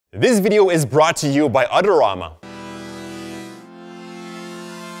This video is brought to you by Adorama.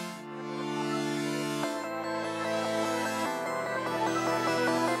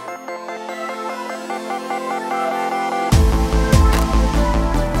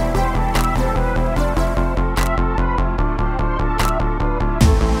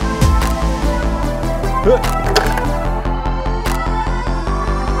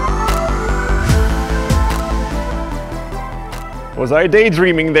 Was I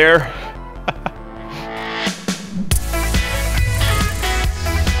daydreaming there?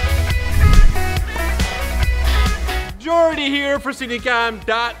 Jordy here for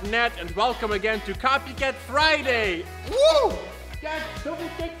Cinecom.net and welcome again to Copycat Friday! Woo! Got double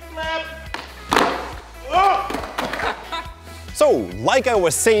kick slap! Oh! So, like I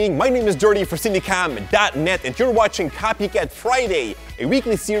was saying, my name is Jordy for Cinecom.net and you're watching Copycat Friday, a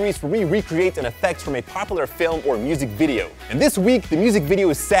weekly series where we recreate an effect from a popular film or music video. And this week, the music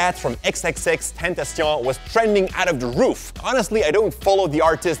video Sad from XXXTENTACION was trending out of the roof. Honestly, I don't follow the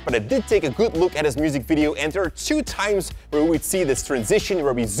artist, but I did take a good look at his music video, and there are two times where we would see this transition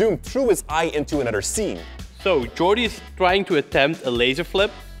where we zoom through his eye into another scene. So, Jordy is trying to attempt a laser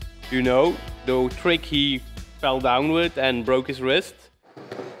flip. You know, the trick he fell down with and broke his wrist.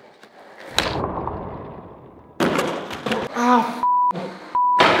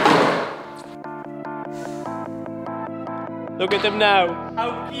 Look at him now.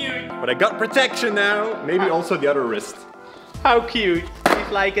 How cute. But I got protection now. Maybe also the other wrist. How cute. He's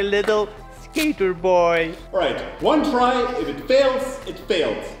like a little skater boy. Alright, one try. If it fails, it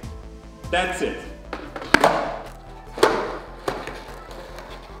fails. That's it.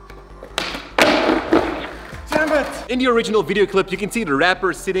 In the original video clip, you can see the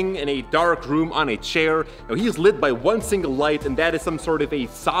rapper sitting in a dark room on a chair. Now, he is lit by one single light, and that is some sort of a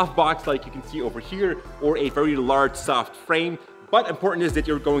softbox like you can see over here, or a very large soft frame. But important is that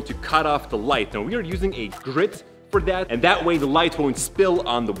you're going to cut off the light. Now, we are using a grit for that, and that way the light won't spill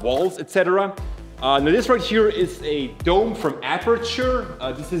on the walls, etc. Now, this right here is a dome from Aperture.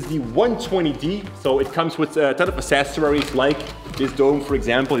 This is the 120D, so it comes with a ton of accessories like this dome, for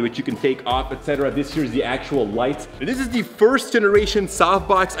example, which you can take off, etc. This here is the actual light. Now, this is the first generation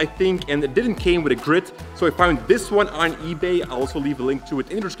softbox, I think, and it didn't came with a grit, so I found this one on eBay. I'll also leave a link to it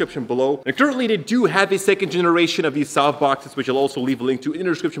in the description below. Now, currently, they do have a second generation of these softboxes, which I'll also leave a link to in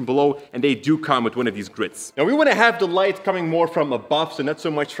the description below, and they do come with one of these grits. Now, we want to have the light coming more from above, so not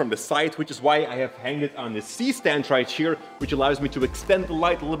so much from the side, which is why I have hanged it on the C-stand right here, which allows me to extend the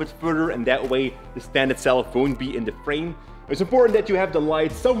light a little bit further, and that way the stand itself won't be in the frame. It's important that you have the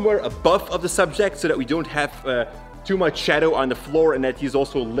light somewhere above of the subject so that we don't have too much shadow on the floor, and that he's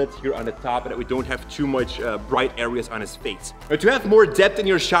also lit here on the top, and that we don't have too much bright areas on his face. Now, to have more depth in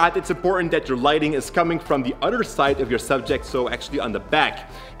your shot, it's important that your lighting is coming from the other side of your subject, so actually on the back.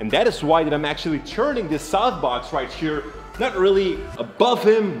 And that is why that I'm actually turning this softbox right here, not really above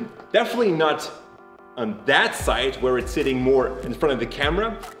him, definitely not on that side where it's sitting more in front of the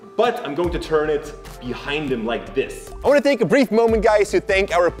camera, but I'm going to turn it behind him like this. I want to take a brief moment, guys, to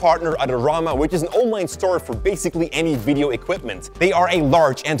thank our partner Adorama, which is an online store for basically any video equipment. They are a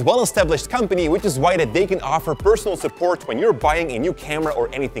large and well-established company, which is why that they can offer personal support when you're buying a new camera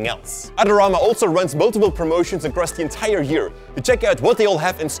or anything else. Adorama also runs multiple promotions across the entire year. To check out what they all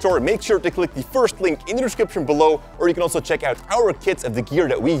have in store, make sure to click the first link in the description below, or you can also check out our kits of the gear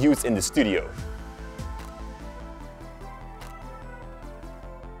that we use in the studio.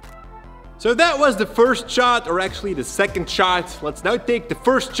 So that was the first shot, or actually the second shot. Let's now take the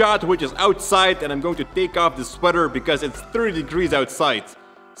first shot, which is outside, and I'm going to take off the sweater because it's 30 degrees outside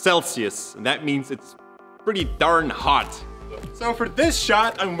Celsius, and that means it's pretty darn hot. So for this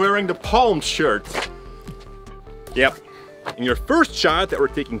shot, I'm wearing the palm shirt. Yep. In your first shot that we're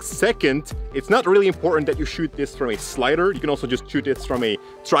taking second, it's not really important that you shoot this from a slider. You can also just shoot this from a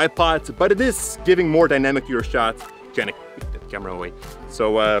tripod, but it is giving more dynamic to your shot. Trying to put that camera away.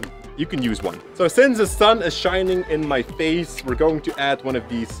 So, you can use one. So since the sun is shining in my face, we're going to add one of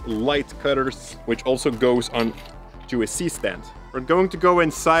these light cutters, which also goes on to a C-stand. We're going to go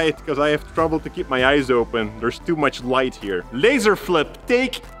inside because I have trouble to keep my eyes open. There's too much light here. Laser flip,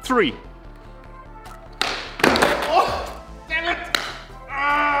 take 3. Oh, damn it!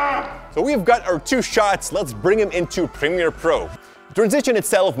 Ah! So we've got our two shots. Let's bring them into Premiere Pro. The transition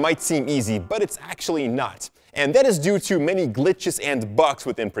itself might seem easy, but it's actually not. And that is due to many glitches and bugs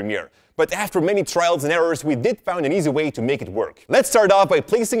within Premiere. But after many trials and errors, we did find an easy way to make it work. Let's start off by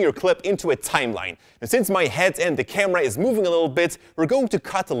placing your clip into a timeline. And since my head and the camera is moving a little bit, we're going to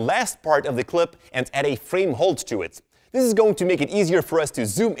cut the last part of the clip and add a frame hold to it. This is going to make it easier for us to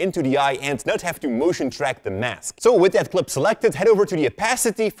zoom into the eye and not have to motion track the mask. So with that clip selected, head over to the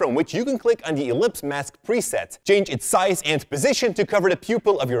opacity, from which you can click on the ellipse mask preset. Change its size and position to cover the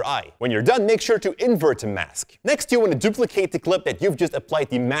pupil of your eye. When you're done, make sure to invert the mask. Next, you want to duplicate the clip that you've just applied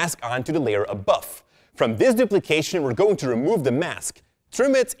the mask onto the layer above. From this duplication, we're going to remove the mask,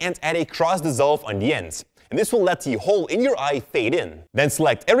 trim it, and add a cross dissolve on the ends. And this will let the hole in your eye fade in. Then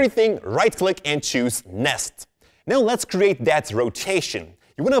select everything, right-click, and choose Nest. Now let's create that rotation.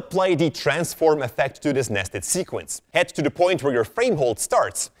 You want to apply the transform effect to this nested sequence. Head to the point where your frame hold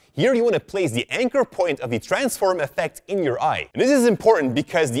starts. Here you want to place the anchor point of the transform effect in your eye. And this is important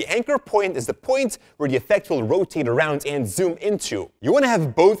because the anchor point is the point where the effect will rotate around and zoom into. You want to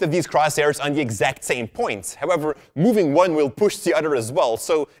have both of these crosshairs on the exact same point. However, moving one will push the other as well,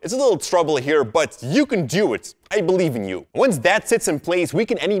 so it's a little trouble here, but you can do it. I believe in you. Once that sits in place, we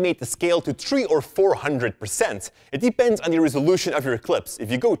can animate the scale to 300 or 400%. It depends on the resolution of your clips.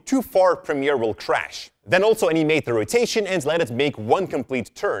 If you go too far, Premiere will crash. Then also animate the rotation and let it make one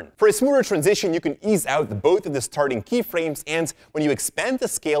complete turn. For a smoother transition, you can ease out both of the starting keyframes, and when you expand the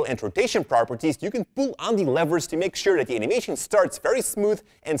scale and rotation properties, you can pull on the levers to make sure that the animation starts very smooth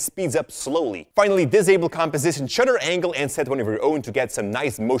and speeds up slowly. Finally, disable composition shutter angle and set one of your own to get some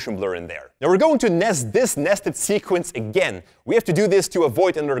nice motion blur in there. Now we're going to nest this nested sequence again. We have to do this to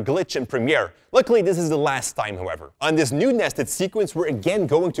avoid another glitch in Premiere. Luckily, this is the last time, however. On this new nested sequence, we're again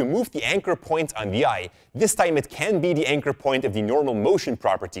going to move the anchor point on the eye. This time it can be the anchor point of the normal motion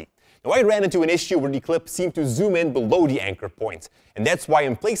property. Now I ran into an issue where the clip seemed to zoom in below the anchor point, and that's why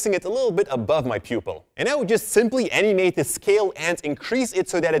I'm placing it a little bit above my pupil. And now just simply animate the scale and increase it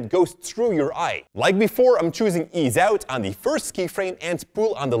so that it goes through your eye. Like before, I'm choosing ease out on the first keyframe and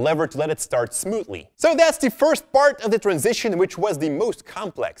pull on the lever to let it start smoothly. So that's the first part of the transition, which was the most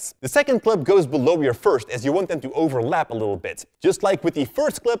complex. The second clip goes below your first, as you want them to overlap a little bit. Just like with the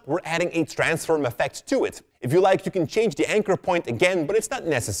first clip, we're adding a transform effect to it. If you like, you can change the anchor point again, but it's not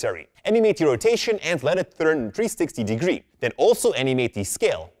necessary. Animate the rotation and let it turn 360 degrees. Then also animate the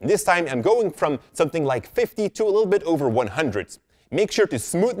scale. This time I'm going from something like 50 to a little bit over 100. Make sure to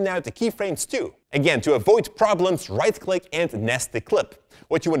smoothen out the keyframes too. Again, to avoid problems, right-click and nest the clip.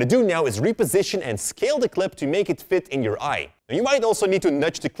 What you want to do now is reposition and scale the clip to make it fit in your eye. Now, you might also need to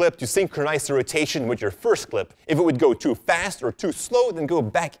nudge the clip to synchronize the rotation with your first clip. If it would go too fast or too slow, then go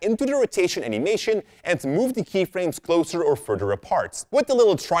back into the rotation animation and move the keyframes closer or further apart. With a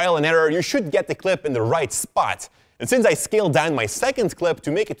little trial and error, you should get the clip in the right spot. And since I scaled down my second clip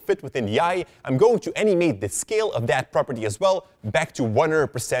to make it fit within the eye, I'm going to animate the scale of that property as well back to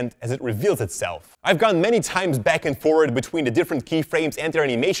 100% as it reveals itself. I've gone many times back and forward between the different keyframes and their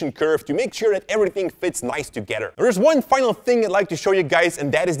animation curve to make sure that everything fits nice together. There's one final thing I'd like to show you guys,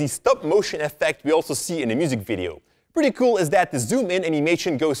 and that is the stop motion effect we also see in the music video. Pretty cool is that the zoom-in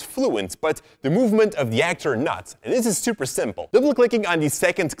animation goes fluent, but the movement of the actor not. And this is super simple. Double-clicking on the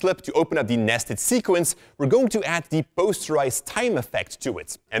second clip to open up the nested sequence, we're going to add the posterized time effect to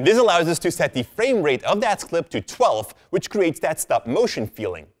it. And this allows us to set the frame rate of that clip to 12, which creates that stop-motion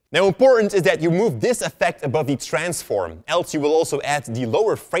feeling. Now, important is that you move this effect above the transform, else you will also add the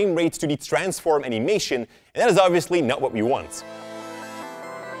lower frame rate to the transform animation, and that is obviously not what we want.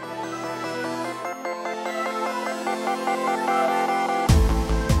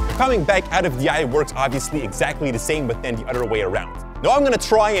 Coming back out of the eye works obviously exactly the same, but then the other way around. Now I'm gonna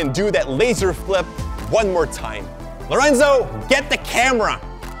try and do that laser flip one more time. Lorenzo, get the camera!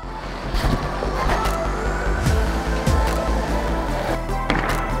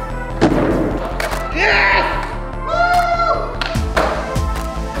 Yes! Woo!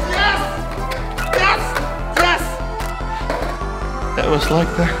 Yes! Yes! Yes! That was like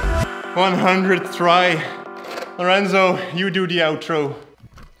the 100th try. Lorenzo, you do the outro.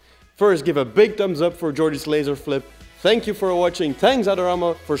 First, give a big thumbs up for Jordy's laser flip. Thank you for watching. Thanks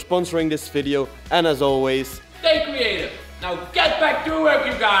Adorama for sponsoring this video. And as always, stay creative. Now get back to work,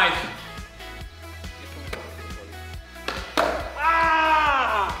 you guys.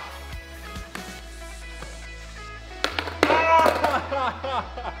 Ah!